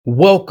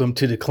Welcome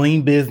to the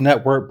Clean Biz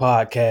Network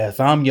podcast.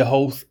 I'm your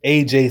host,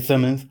 AJ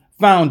Simmons,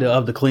 founder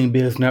of the Clean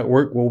Biz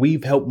Network, where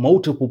we've helped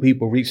multiple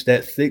people reach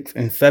that 6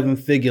 and 7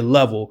 figure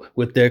level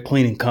with their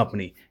cleaning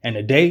company. And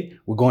today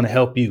we're going to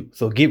help you.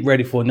 So get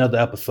ready for another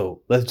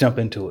episode. Let's jump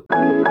into it.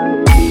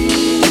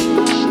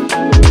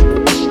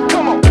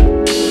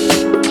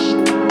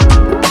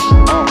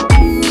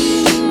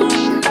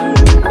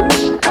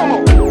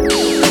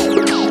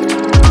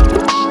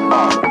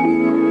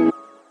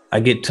 I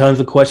get tons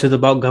of questions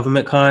about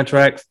government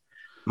contracts.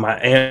 My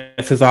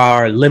answers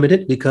are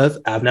limited because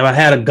I've never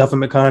had a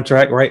government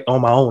contract right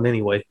on my own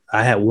anyway.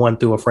 I had one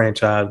through a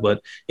franchise,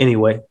 but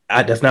anyway,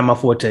 that's not my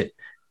forte.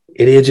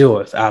 It is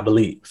yours, I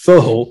believe.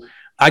 So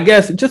I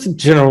guess just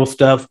general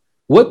stuff.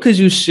 What could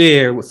you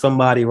share with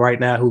somebody right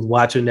now who's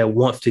watching that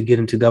wants to get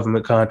into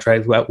government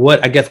contracts? What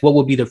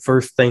would be the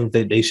first things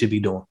that they should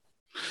be doing?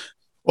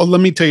 Well,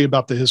 let me tell you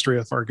about the history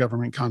of our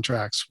government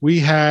contracts. We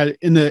had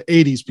in the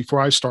 80s,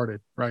 before I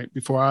started, right?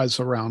 Before I was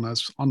around, I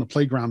was on the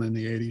playground in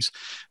the 80s.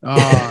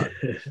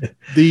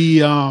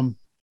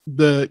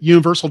 The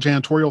Universal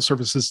Janitorial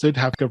Services did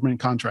have government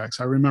contracts.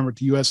 I remember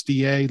the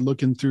USDA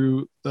looking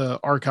through the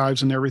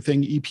archives and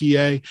everything,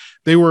 EPA.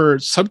 They were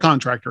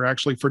subcontractor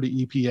actually for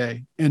the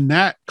EPA. And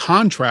that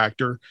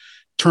contractor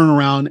turned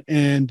around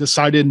and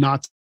decided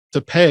not to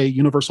pay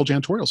Universal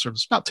Janitorial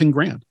Service, about 10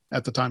 grand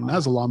at the time. And that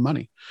was a lot of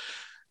money.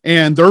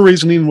 And their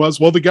reasoning was,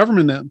 well, the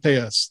government didn't pay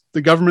us.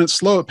 The government's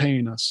slow at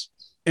paying us.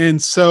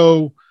 And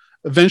so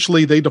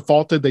eventually they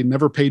defaulted. They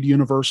never paid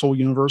Universal.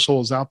 Universal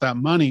was out that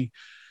money.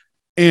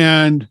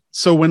 And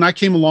so when I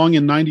came along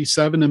in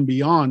 97 and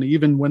beyond,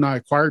 even when I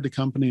acquired the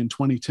company in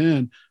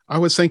 2010, I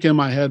was thinking in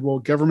my head, well,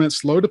 government's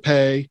slow to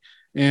pay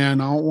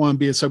and I don't want to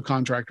be a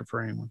subcontractor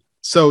for anyone.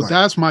 So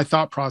That's my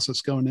thought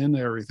process going into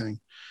everything.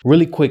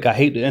 Really quick, I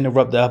hate to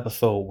interrupt the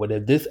episode, but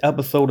if this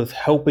episode is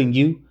helping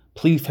you,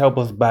 please help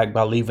us back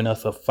by leaving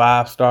us a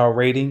 5-star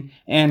rating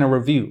and a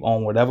review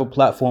on whatever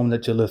platform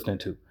that you're listening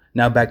to.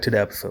 Now back to the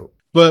episode.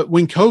 But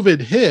when COVID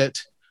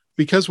hit,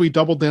 because we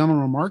doubled down on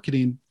our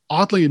marketing,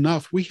 oddly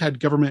enough, we had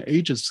government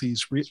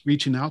agencies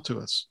reaching out to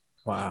us.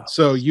 Wow.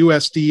 So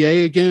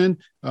USDA again,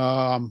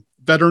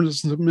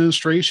 Veterans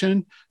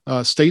Administration,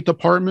 State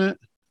Department,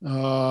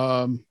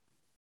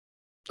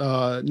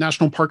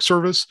 National Park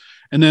Service.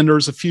 And then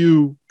there's a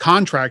few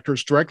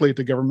contractors directly at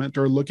the government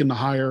that are looking to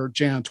hire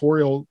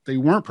janitorial. They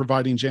weren't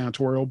providing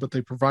janitorial, but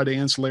they provided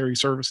ancillary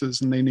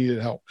services and they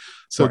needed help.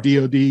 So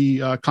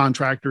DOD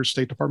contractors,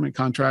 State Department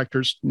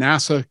contractors,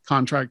 NASA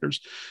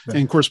contractors. Yeah.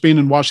 And of course, being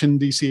in Washington,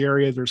 D.C.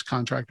 area, there's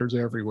contractors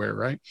everywhere,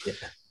 right? Yeah.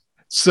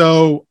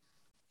 So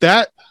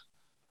that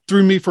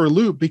threw me for a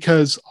loop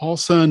because all of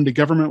a sudden the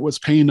government was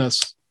paying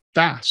us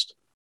fast.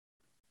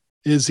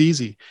 Is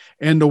easy.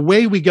 And the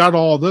way we got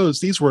all of those,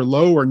 these were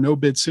low or no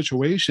bid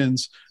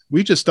situations.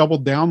 We just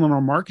doubled down on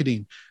our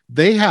marketing.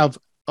 They have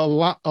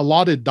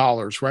allotted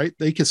dollars, right?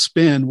 They can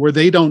spend where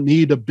they don't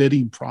need a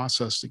bidding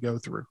process to go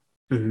through.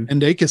 Mm-hmm.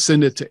 And they can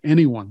send it to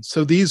anyone.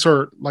 So these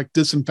are like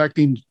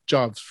disinfecting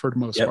jobs for the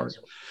most part.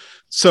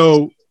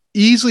 So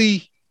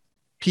easy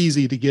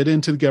peasy to get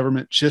into the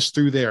government just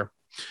through there.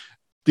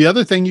 The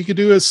other thing you could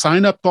do is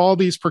sign up to all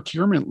these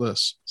procurement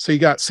lists. So you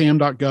got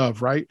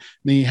sam.gov, right?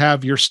 Then you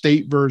have your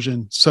state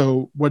version.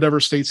 So whatever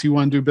states you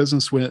want to do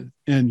business with,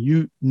 and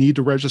you need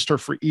to register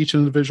for each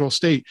individual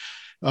state.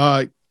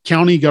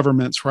 County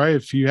governments, right?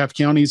 If you have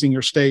counties in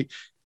your state,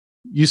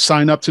 you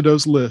sign up to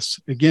those lists.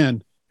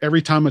 Again,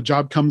 every time a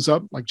job comes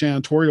up, like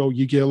janitorial,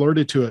 you get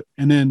alerted to it.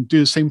 And then do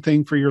the same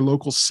thing for your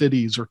local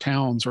cities or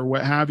towns or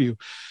what have you.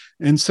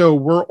 And so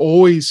we're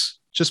always,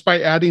 just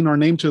by adding our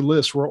name to the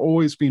list, we're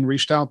always being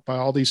reached out by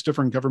all these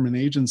different government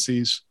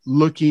agencies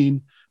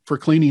looking for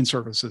cleaning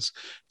services.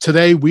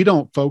 Today, we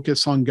don't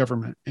focus on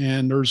government,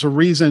 and there's a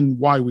reason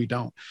why we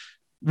don't.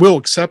 We'll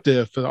accept it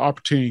if the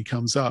opportunity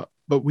comes up,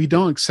 but we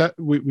don't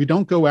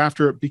go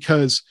after it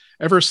because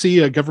ever see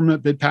a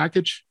government bid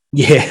package?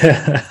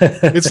 Yeah.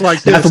 It's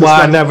like this. That's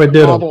why I never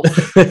did them.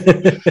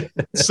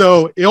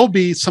 So it'll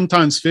be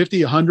sometimes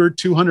 50, 100,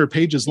 200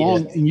 pages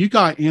long, and you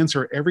got to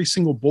answer every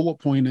single bullet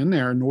point in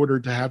there in order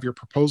to have your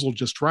proposal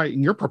just right.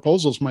 And your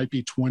proposals might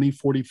be 20,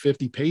 40,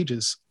 50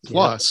 pages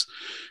plus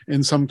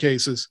in some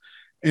cases.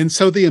 And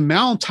so the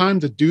amount of time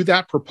to do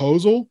that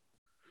proposal,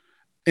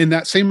 in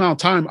that same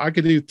amount of time, I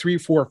could do 3,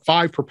 4,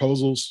 5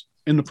 proposals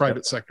in the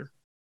private sector.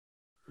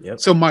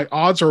 So my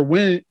odds of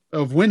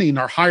winning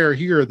are higher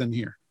here than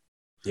here.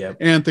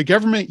 And the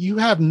government, you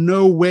have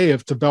no way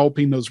of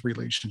developing those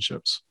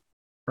relationships,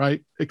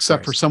 right?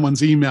 Except for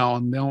someone's email,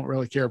 and they don't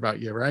really care about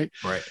you, right?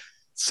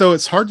 So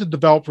it's hard to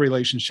develop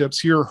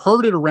relationships. You're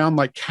herded around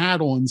like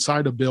cattle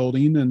inside a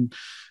building. And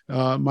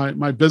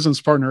my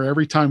business partner,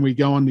 every time we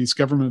go on these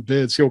government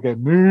bids, he'll go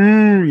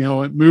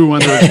moo, moo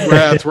under his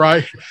breath,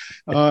 right?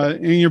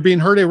 And you're being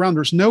herded around.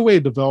 There's no way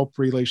to develop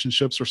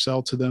relationships or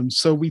sell to them.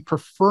 So we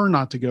prefer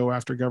not to go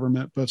after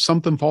government. But if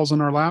something falls in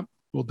our lap,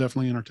 we'll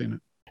definitely entertain it.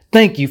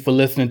 Thank you for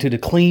listening to the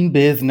Clean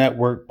Biz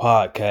Network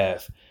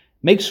podcast.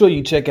 Make sure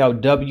you check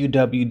out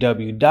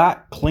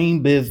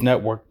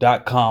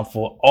www.cleanbiznetwork.com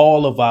for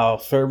all of our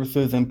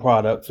services and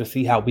products to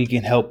see how we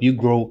can help you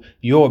grow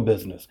your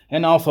business.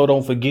 And also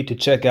don't forget to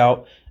check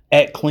out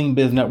at Clean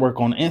Biz Network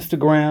on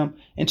Instagram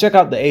and check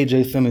out the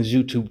AJ Simmons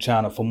YouTube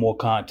channel for more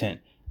content.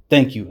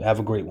 Thank you. Have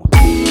a great one.